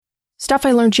Stuff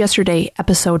I Learned Yesterday,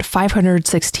 episode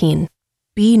 516.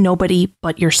 Be nobody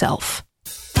but yourself.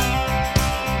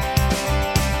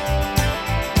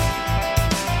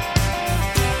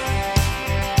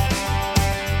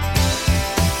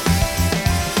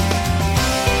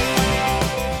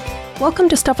 Welcome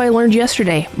to Stuff I Learned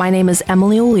Yesterday. My name is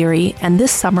Emily O'Leary, and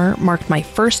this summer marked my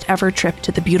first ever trip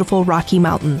to the beautiful Rocky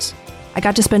Mountains. I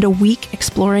got to spend a week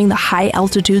exploring the high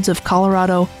altitudes of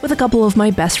Colorado with a couple of my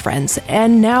best friends,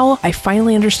 and now I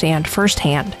finally understand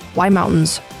firsthand why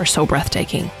mountains are so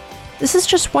breathtaking. This is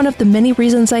just one of the many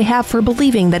reasons I have for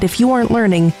believing that if you aren't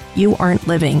learning, you aren't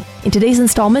living. In today's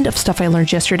installment of Stuff I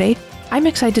Learned Yesterday, I'm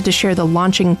excited to share the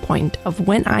launching point of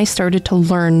when I started to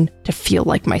learn to feel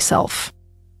like myself.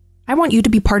 I want you to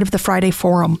be part of the Friday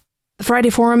Forum. The Friday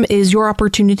Forum is your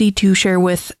opportunity to share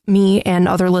with me and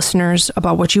other listeners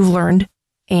about what you've learned.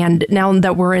 And now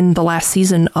that we're in the last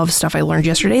season of Stuff I Learned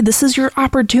Yesterday, this is your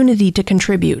opportunity to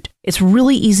contribute. It's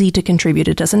really easy to contribute.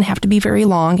 It doesn't have to be very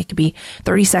long. It could be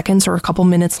 30 seconds or a couple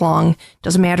minutes long.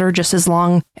 Doesn't matter, just as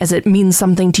long as it means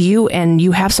something to you and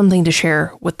you have something to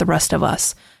share with the rest of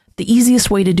us. The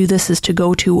easiest way to do this is to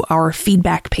go to our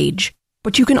feedback page.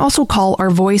 But you can also call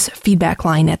our voice feedback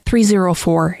line at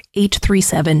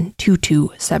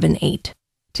 304-837-2278.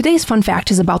 Today's fun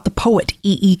fact is about the poet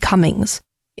E.E. Cummings.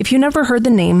 If you never heard the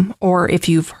name, or if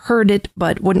you've heard it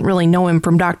but wouldn't really know him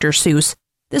from Dr. Seuss,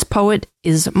 this poet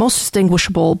is most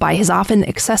distinguishable by his often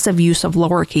excessive use of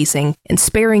lowercasing and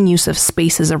sparing use of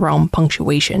spaces around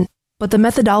punctuation. But the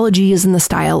methodology is in the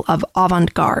style of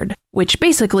avant-garde, which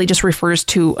basically just refers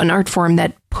to an art form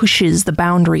that pushes the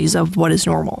boundaries of what is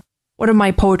normal. One of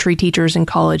my poetry teachers in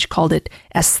college called it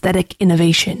aesthetic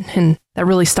innovation, and that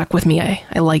really stuck with me. I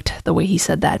liked the way he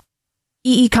said that.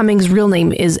 E.E. Cummings' real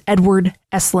name is Edward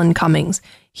Estlin Cummings.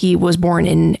 He was born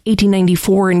in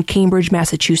 1894 in Cambridge,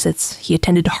 Massachusetts. He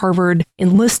attended Harvard,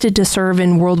 enlisted to serve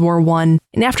in World War I,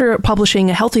 and after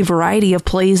publishing a healthy variety of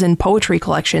plays and poetry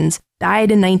collections, died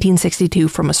in 1962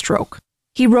 from a stroke.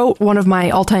 He wrote one of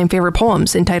my all-time favorite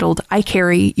poems entitled, I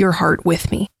Carry Your Heart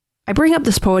With Me. I bring up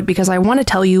this poet because I want to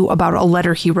tell you about a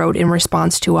letter he wrote in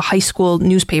response to a high school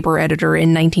newspaper editor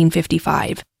in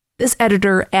 1955. This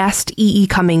editor asked E.E.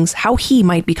 Cummings how he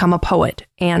might become a poet,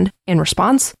 and, in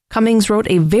response, Cummings wrote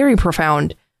a very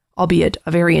profound, albeit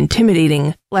a very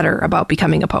intimidating, letter about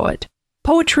becoming a poet.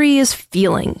 Poetry is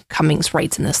feeling, Cummings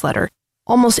writes in this letter.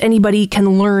 Almost anybody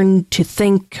can learn to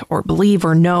think or believe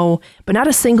or know, but not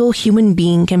a single human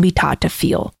being can be taught to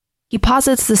feel. He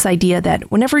posits this idea that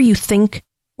whenever you think,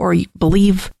 or you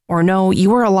believe, or know,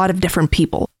 you are a lot of different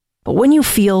people. But when you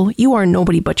feel, you are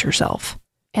nobody but yourself.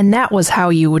 And that was how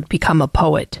you would become a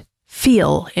poet.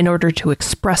 Feel in order to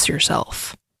express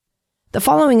yourself. The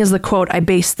following is the quote I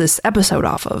based this episode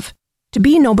off of. To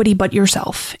be nobody but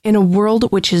yourself, in a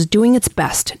world which is doing its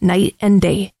best night and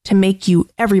day to make you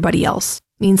everybody else,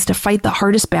 means to fight the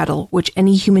hardest battle which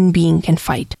any human being can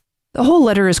fight. The whole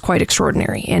letter is quite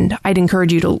extraordinary, and I'd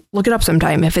encourage you to look it up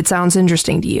sometime if it sounds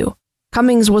interesting to you.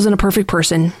 Cummings wasn't a perfect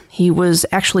person. He was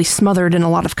actually smothered in a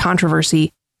lot of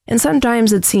controversy, and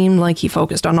sometimes it seemed like he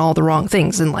focused on all the wrong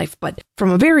things in life. But from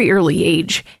a very early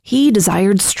age, he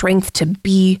desired strength to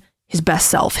be his best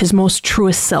self, his most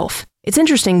truest self. It's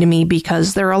interesting to me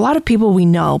because there are a lot of people we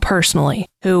know personally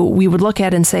who we would look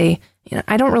at and say,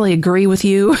 I don't really agree with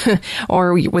you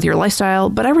or with your lifestyle,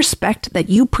 but I respect that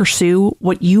you pursue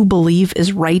what you believe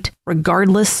is right,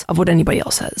 regardless of what anybody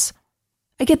else says.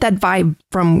 I get that vibe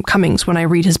from Cummings when I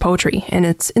read his poetry, and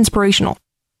it's inspirational.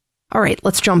 All right,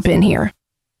 let's jump in here.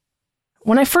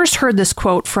 When I first heard this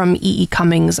quote from E.E.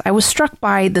 Cummings, I was struck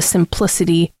by the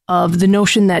simplicity of the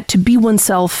notion that to be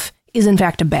oneself is in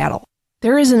fact a battle.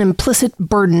 There is an implicit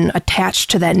burden attached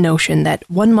to that notion that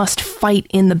one must fight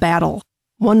in the battle.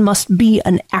 One must be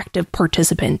an active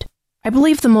participant. I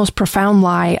believe the most profound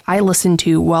lie I listened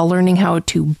to while learning how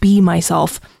to be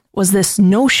myself was this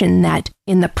notion that,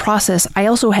 in the process, I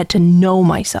also had to know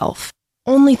myself.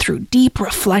 Only through deep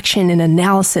reflection and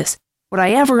analysis would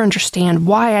I ever understand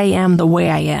why I am the way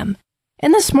I am.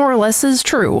 And this more or less is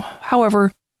true.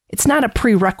 However, it's not a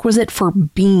prerequisite for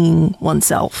being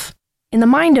oneself. In the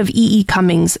mind of E.E.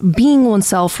 Cummings, being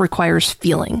oneself requires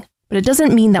feeling. But it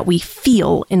doesn't mean that we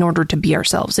feel in order to be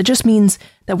ourselves. It just means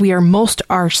that we are most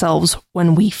ourselves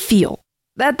when we feel.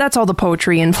 That's all the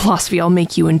poetry and philosophy I'll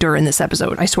make you endure in this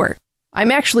episode, I swear.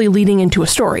 I'm actually leading into a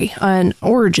story, an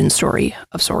origin story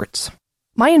of sorts.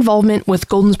 My involvement with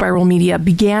Golden Spiral Media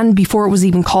began before it was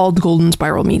even called Golden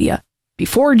Spiral Media.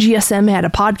 Before GSM had a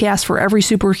podcast for every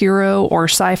superhero or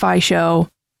sci-fi show,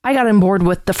 I got on board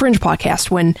with the Fringe podcast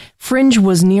when Fringe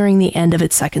was nearing the end of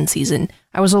its second season.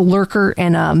 I was a lurker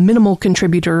and a minimal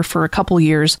contributor for a couple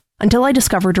years until I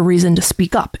discovered a reason to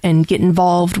speak up and get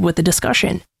involved with the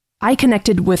discussion. I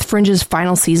connected with Fringe's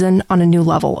final season on a new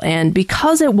level, and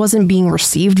because it wasn't being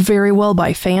received very well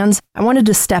by fans, I wanted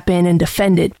to step in and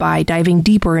defend it by diving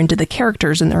deeper into the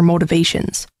characters and their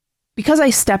motivations. Because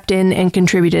I stepped in and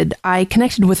contributed, I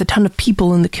connected with a ton of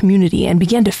people in the community and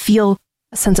began to feel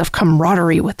a sense of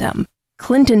camaraderie with them.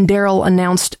 Clint and Daryl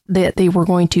announced that they were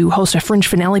going to host a Fringe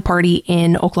finale party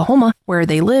in Oklahoma, where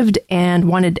they lived, and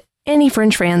wanted any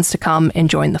Fringe fans to come and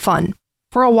join the fun.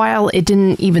 For a while, it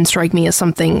didn't even strike me as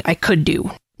something I could do.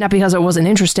 Not because it wasn't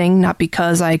interesting, not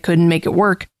because I couldn't make it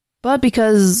work, but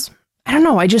because, I don't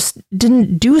know, I just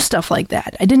didn't do stuff like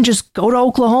that. I didn't just go to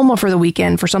Oklahoma for the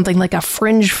weekend for something like a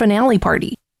Fringe finale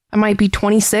party. I might be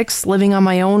 26, living on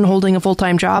my own, holding a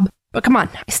full-time job, but come on,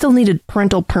 I still needed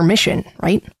parental permission,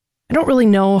 right? I don't really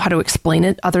know how to explain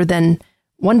it other than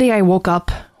one day I woke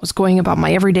up, was going about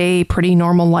my everyday, pretty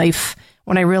normal life,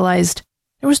 when I realized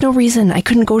there was no reason I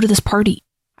couldn't go to this party.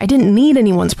 I didn't need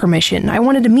anyone's permission. I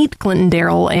wanted to meet Clint and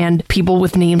Daryl and people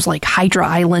with names like Hydra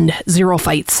Island, Zero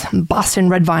Fights, Boston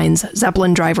Red Vines,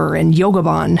 Zeppelin Driver, and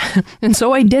Yogabon. And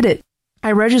so I did it.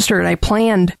 I registered, I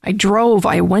planned, I drove,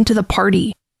 I went to the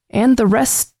party. And the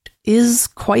rest is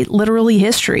quite literally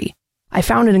history. I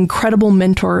found an incredible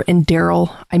mentor in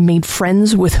Daryl. I made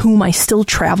friends with whom I still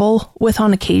travel with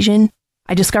on occasion.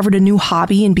 I discovered a new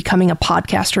hobby in becoming a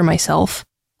podcaster myself.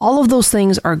 All of those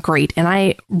things are great, and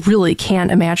I really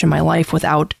can't imagine my life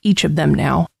without each of them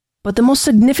now. But the most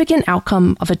significant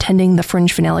outcome of attending the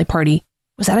Fringe finale party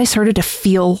was that I started to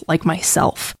feel like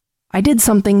myself. I did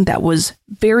something that was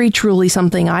very truly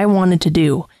something I wanted to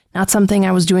do, not something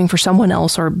I was doing for someone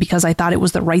else or because I thought it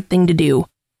was the right thing to do.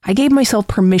 I gave myself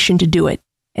permission to do it,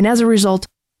 and as a result,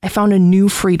 I found a new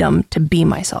freedom to be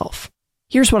myself.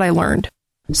 Here's what I learned.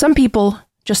 Some people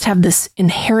just have this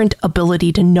inherent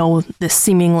ability to know this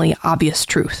seemingly obvious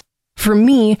truth. For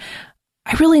me,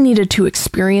 I really needed to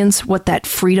experience what that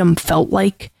freedom felt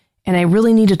like, and I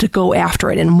really needed to go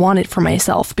after it and want it for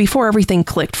myself before everything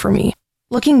clicked for me.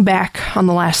 Looking back on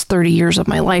the last 30 years of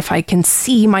my life, I can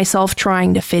see myself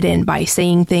trying to fit in by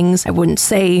saying things I wouldn't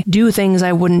say, do things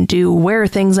I wouldn't do, wear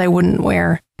things I wouldn't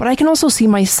wear. But I can also see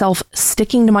myself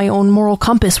sticking to my own moral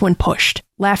compass when pushed,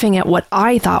 laughing at what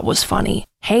I thought was funny,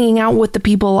 hanging out with the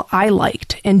people I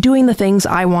liked, and doing the things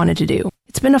I wanted to do.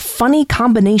 It's been a funny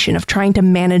combination of trying to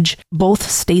manage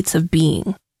both states of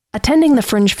being. Attending the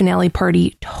Fringe finale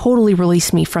party totally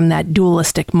released me from that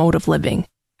dualistic mode of living.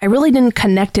 I really didn't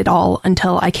connect it all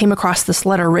until I came across this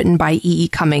letter written by E.E.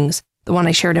 Cummings, the one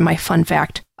I shared in my fun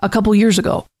fact, a couple years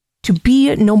ago. To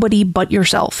be nobody but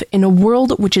yourself in a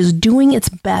world which is doing its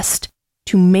best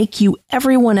to make you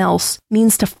everyone else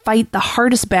means to fight the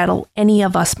hardest battle any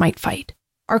of us might fight.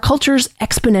 Our culture's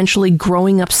exponentially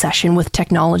growing obsession with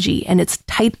technology and its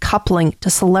tight coupling to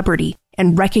celebrity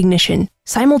and recognition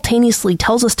simultaneously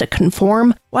tells us to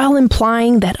conform while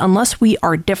implying that unless we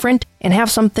are different and have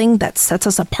something that sets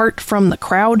us apart from the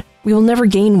crowd, we will never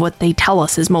gain what they tell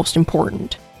us is most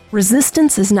important.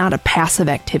 Resistance is not a passive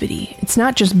activity. It's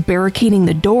not just barricading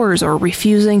the doors or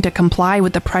refusing to comply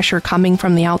with the pressure coming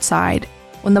from the outside.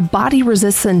 When the body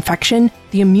resists infection,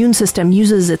 the immune system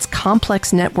uses its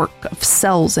complex network of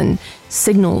cells and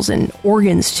signals and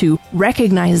organs to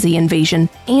recognize the invasion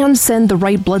and send the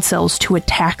right blood cells to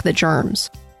attack the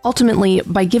germs. Ultimately,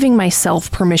 by giving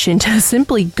myself permission to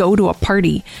simply go to a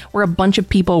party where a bunch of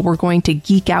people were going to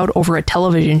geek out over a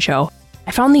television show,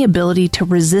 I found the ability to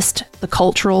resist the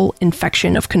cultural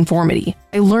infection of conformity.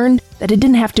 I learned that it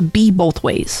didn't have to be both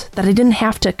ways, that I didn't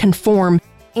have to conform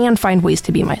and find ways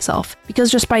to be myself. Because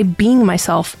just by being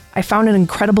myself, I found an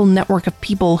incredible network of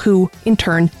people who, in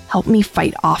turn, helped me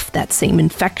fight off that same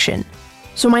infection.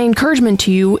 So my encouragement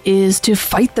to you is to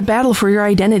fight the battle for your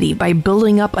identity by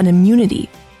building up an immunity.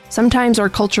 Sometimes our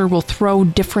culture will throw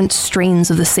different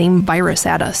strains of the same virus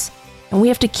at us, and we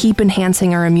have to keep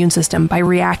enhancing our immune system by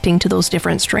reacting to those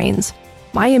different strains.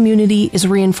 My immunity is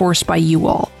reinforced by you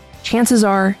all. Chances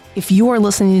are, if you are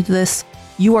listening to this,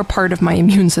 you are part of my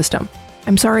immune system.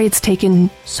 I'm sorry it's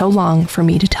taken so long for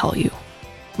me to tell you.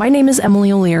 My name is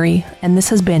Emily O'Leary, and this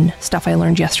has been Stuff I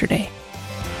Learned Yesterday.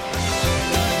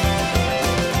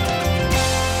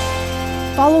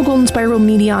 Follow Golden Spiral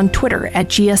Media on Twitter at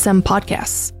GSM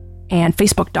Podcasts and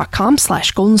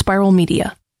Facebook.com/Golden Spiral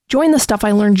Media. Join the Stuff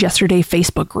I Learned Yesterday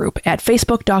Facebook group at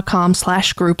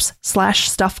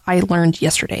Facebook.com/groups/Stuff I Learned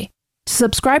Yesterday. To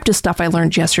subscribe to Stuff I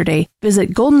Learned Yesterday,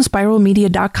 visit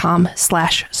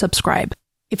goldenspiralmedia.com/subscribe.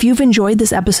 If you've enjoyed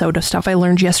this episode of Stuff I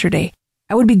Learned Yesterday,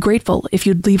 I would be grateful if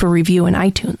you'd leave a review in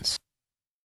iTunes.